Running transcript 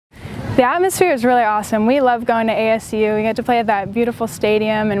The atmosphere is really awesome. We love going to ASU. We get to play at that beautiful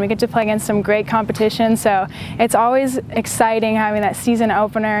stadium and we get to play against some great competition. So it's always exciting having that season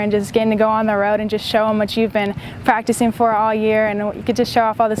opener and just getting to go on the road and just show them what you've been practicing for all year, and you get to show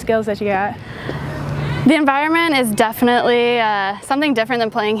off all the skills that you got. The environment is definitely something different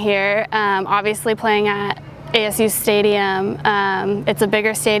than playing here. Obviously playing at ASU Stadium, it's a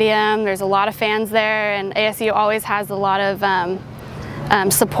bigger stadium, there's a lot of fans there, and ASU always has a lot of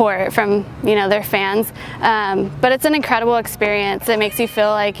support from their fans, but it's an incredible experience. It makes you feel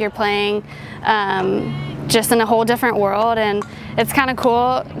like you're playing just in a whole different world, and it's kind of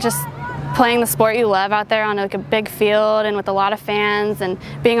cool just playing the sport you love out there on like a big field and with a lot of fans and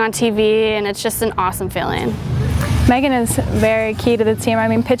being on TV, and it's just an awesome feeling. Megan is very key to the team. I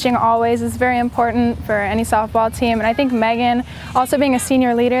mean, pitching always is very important for any softball team, and I think Megan, also being a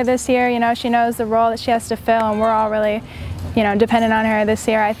senior leader this year, she knows the role that she has to fill, and we're all really dependent on her this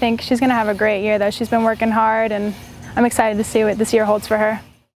year. I think she's going to have a great year, though. She's been working hard, and I'm excited to see what this year holds for her.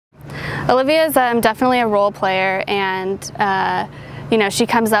 Olivia is definitely a role player, and she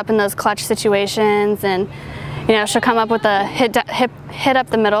comes up in those clutch situations, and she'll come up with a hit up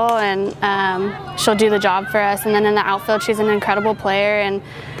the middle, and she'll do the job for us. And then in the outfield, she's an incredible player, and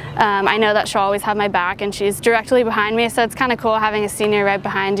I know that she'll always have my back, and she's directly behind me, so it's kind of cool having a senior right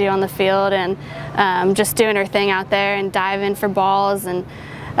behind you on the field and just doing her thing out there and diving for balls and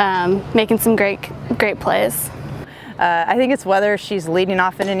making some great plays. I think it's whether she's leading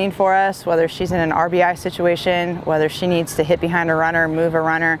off an inning for us, whether she's in an RBI situation, whether she needs to hit behind a runner, move a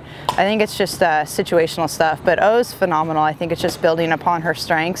runner. I think it's just situational stuff, but O's phenomenal. I think it's just building upon her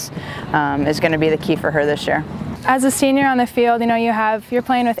strengths is going to be the key for her this year. As a senior on the field, you're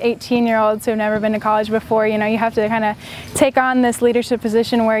playing with 18-year-olds who've never been to college before. You have to kind of take on this leadership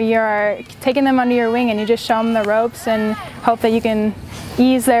position where you're taking them under your wing and you just show them the ropes and hope that you can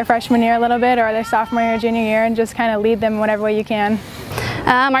ease their freshman year a little bit or their sophomore year, junior year, and just kind of lead them whatever way you can.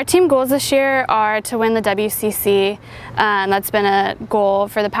 Our team goals this year are to win the WCC. That's been a goal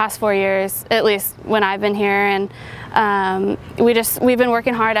for the past 4 years, at least when I've been here, and we've been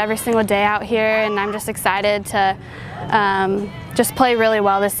working hard every single day out here, and I'm just excited to just play really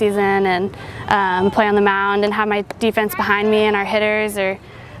well this season and play on the mound and have my defense behind me, and our hitters are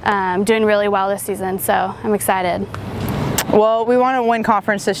doing really well this season, so I'm excited. Well, we want to win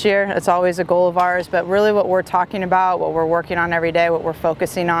conference this year. It's always a goal of ours, but really what we're talking about, what we're working on every day, what we're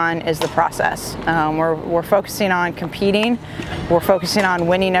focusing on is the process. We're focusing on competing. We're focusing on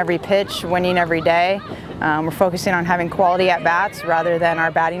winning every pitch, winning every day. We're focusing on having quality at-bats rather than our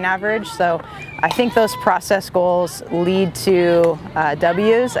batting average. So I think those process goals lead to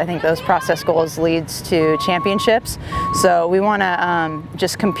W's. I think those process goals leads to championships. So we want to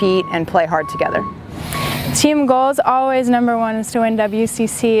just compete and play hard together. Team goals, always number one is to win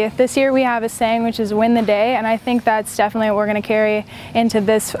WCC. This year we have a saying which is win the day, and I think that's definitely what we're going to carry into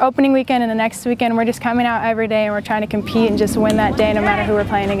this opening weekend and the next weekend. We're just coming out every day and we're trying to compete and just win that day no matter who we're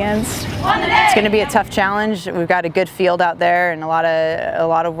playing against. It's going to be a tough challenge. We've got a good field out there and a lot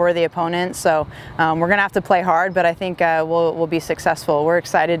of worthy opponents, so we're going to have to play hard, but I think we'll be successful. We're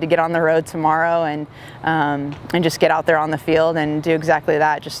excited to get on the road tomorrow and just get out there on the field and do exactly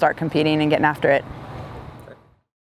that, just start competing and getting after it.